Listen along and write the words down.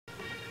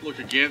Look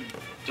again,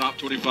 top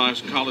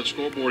 25 college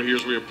scoreboard here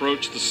as we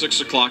approach the 6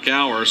 o'clock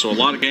hour. So a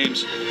lot of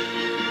games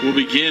will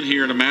begin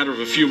here in a matter of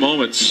a few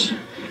moments.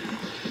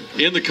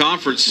 In the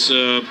conference,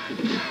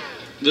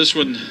 this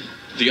one,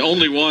 the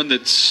only one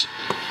that's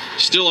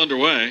still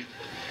underway,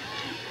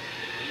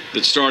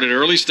 that started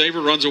early.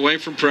 Staver runs away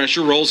from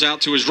pressure, rolls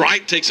out to his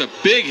right, takes a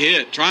big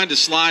hit, trying to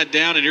slide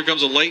down, and here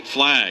comes a late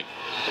flag.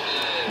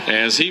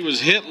 As he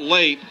was hit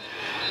late,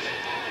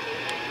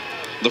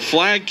 the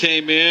flag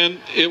came in.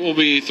 It will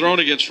be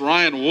thrown against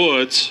Ryan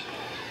Woods.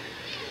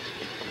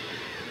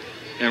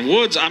 And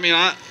Woods, I mean,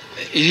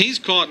 he's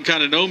caught in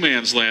kind of no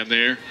man's land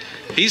there.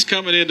 He's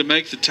coming in to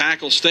make the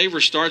tackle.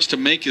 Staver starts to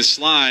make his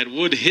slide.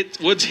 Woods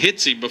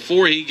hits him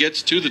before he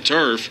gets to the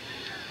turf,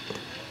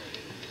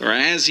 or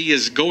as he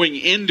is going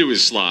into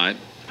his slide.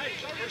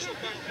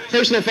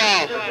 Personal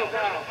foul.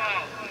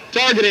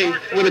 Targeting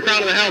with the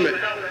crown of the helmet.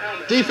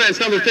 Defense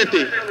number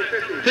 50.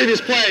 Previous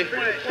play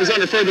is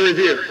under further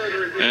review.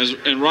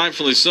 And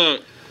rightfully so.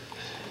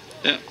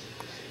 Yeah.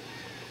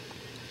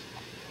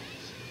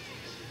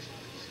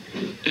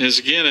 As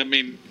again, I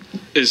mean,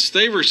 as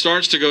Staver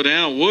starts to go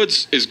down,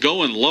 Woods is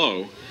going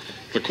low.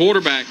 The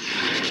quarterback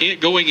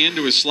going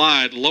into his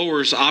slide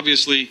lowers,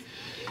 obviously,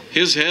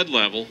 his head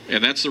level,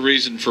 and that's the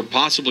reason for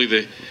possibly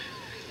the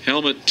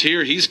helmet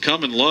tear. He's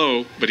coming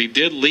low, but he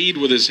did lead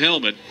with his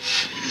helmet.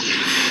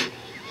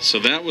 So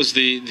that was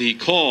the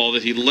call,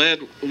 that he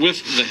led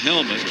with the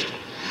helmet.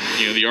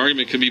 You know, the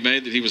argument can be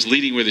made that he was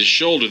leading with his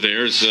shoulder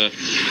there.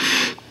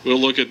 We'll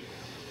look at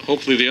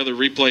hopefully the other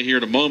replay here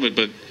in a moment,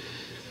 but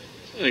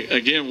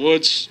again,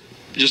 Woods,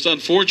 just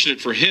unfortunate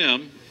for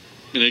him.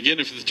 And again,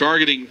 if the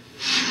targeting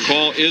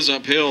call is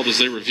upheld as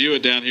they review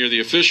it down here, the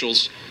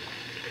officials,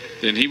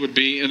 then he would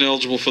be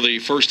ineligible for the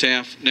first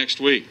half next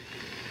week.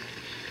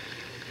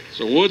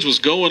 So Woods was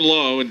going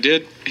low and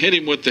did hit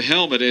him with the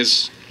helmet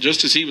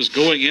just as he was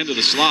going into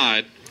the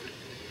slide.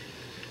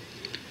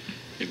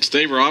 And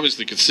Staver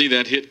obviously could see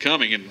that hit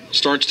coming and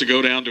starts to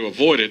go down to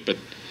avoid it, but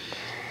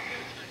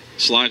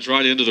slides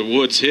right into the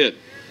Woods hit.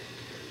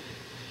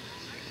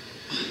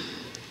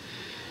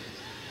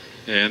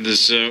 And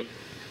as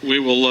we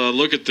will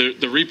look at the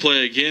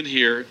replay again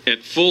here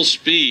at full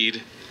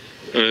speed,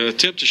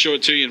 attempt to show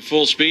it to you in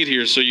full speed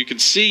here so you can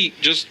see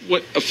just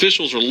what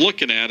officials are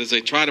looking at as they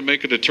try to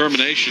make a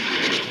determination.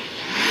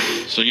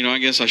 So, you know, I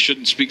guess I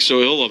shouldn't speak so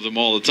ill of them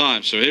all the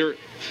time. So here,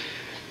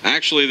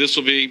 actually, this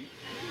will be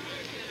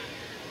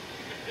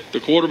the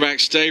quarterback,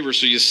 Staver.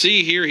 So you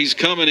see here he's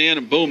coming in,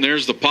 and boom,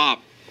 there's the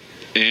pop.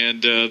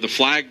 And the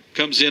flag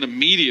comes in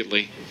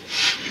immediately.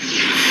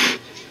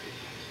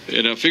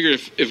 And I figure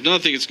if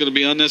nothing, it's going to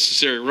be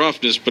unnecessary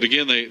roughness. But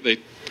again, they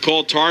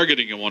called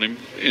targeting on him,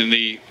 and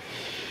the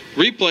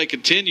replay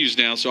continues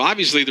now. So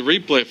obviously the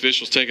replay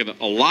official's taking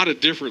a lot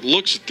of different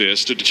looks at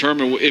this to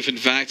determine if, in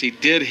fact, he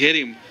did hit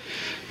him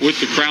with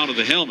the crown of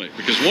the helmet.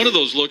 Because one of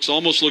those looks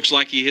almost looks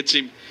like he hits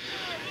him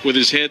with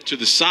his head to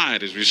the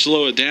side. As we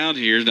slow it down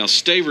here, now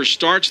Staver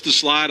starts the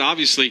slide.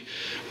 Obviously,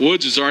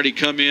 Woods has already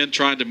come in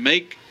trying to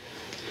make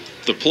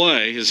the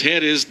play. His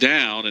head is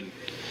down, and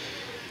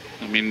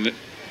I mean, the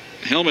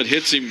helmet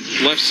hits him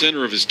left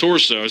center of his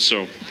torso,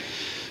 so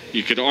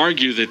you could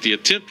argue that the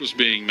attempt was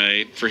being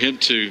made for him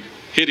to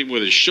hit him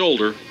with his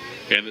shoulder,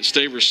 and that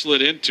Staver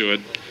slid into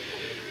it.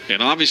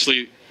 And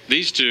obviously,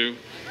 these two,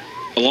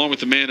 along with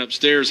the man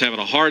upstairs, having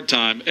a hard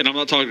time, and I'm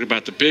not talking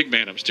about the big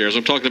man upstairs,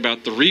 I'm talking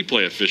about the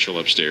replay official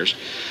upstairs.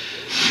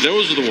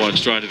 Those are the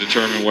ones trying to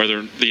determine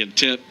whether the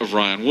intent of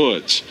Ryan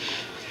Woods.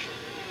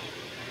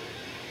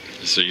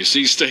 So you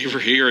see Staver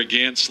here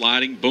again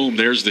sliding. Boom,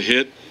 there's the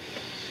hit.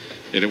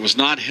 And it was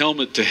not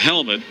helmet to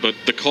helmet, but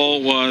the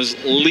call was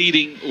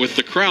leading with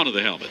the crown of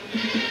the helmet.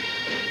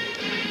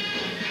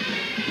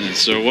 And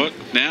so what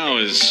now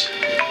is,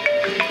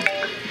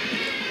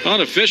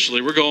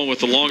 unofficially, we're going with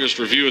the longest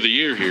review of the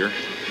year here.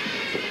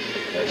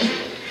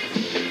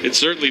 It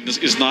certainly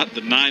is not the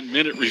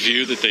 9-minute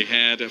review that they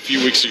had a few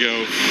weeks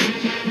ago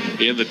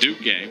in the Duke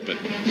game, but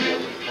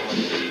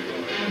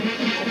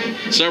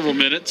several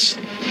minutes.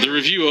 The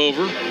review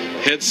over,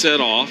 headset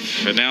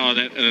off, and now an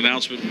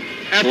announcement.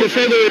 After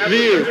further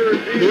review,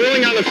 the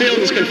ruling on the field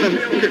is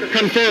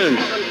confirmed.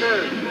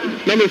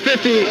 Number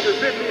 50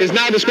 is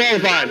now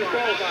disqualified.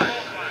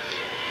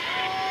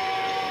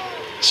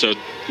 So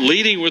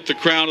leading with the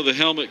crown of the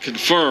helmet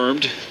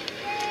confirmed.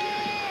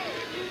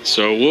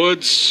 So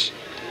Woods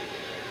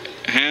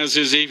has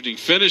his evening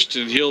finished,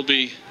 and he'll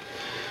be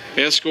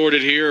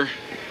escorted here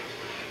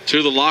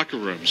to the locker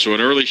room. So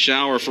an early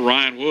shower for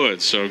Ryan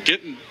Woods. So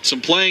getting some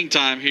playing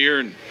time here,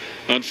 and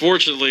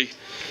unfortunately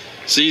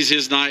sees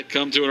his night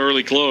come to an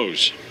early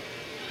close,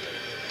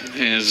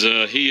 as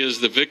he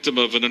is the victim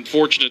of an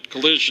unfortunate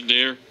collision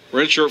there.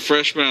 Redshirt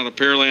freshman out of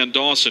Pearland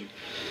Dawson.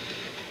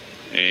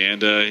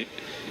 And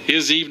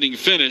his evening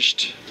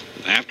finished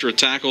after a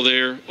tackle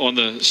there on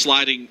the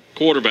sliding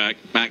quarterback,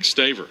 Max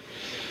Staver.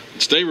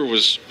 Staver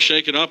was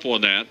shaken up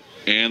on that,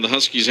 and the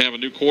Huskies have a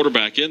new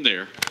quarterback in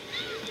there.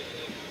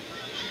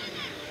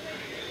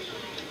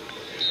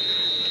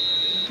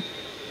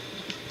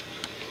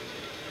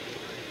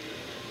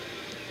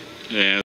 And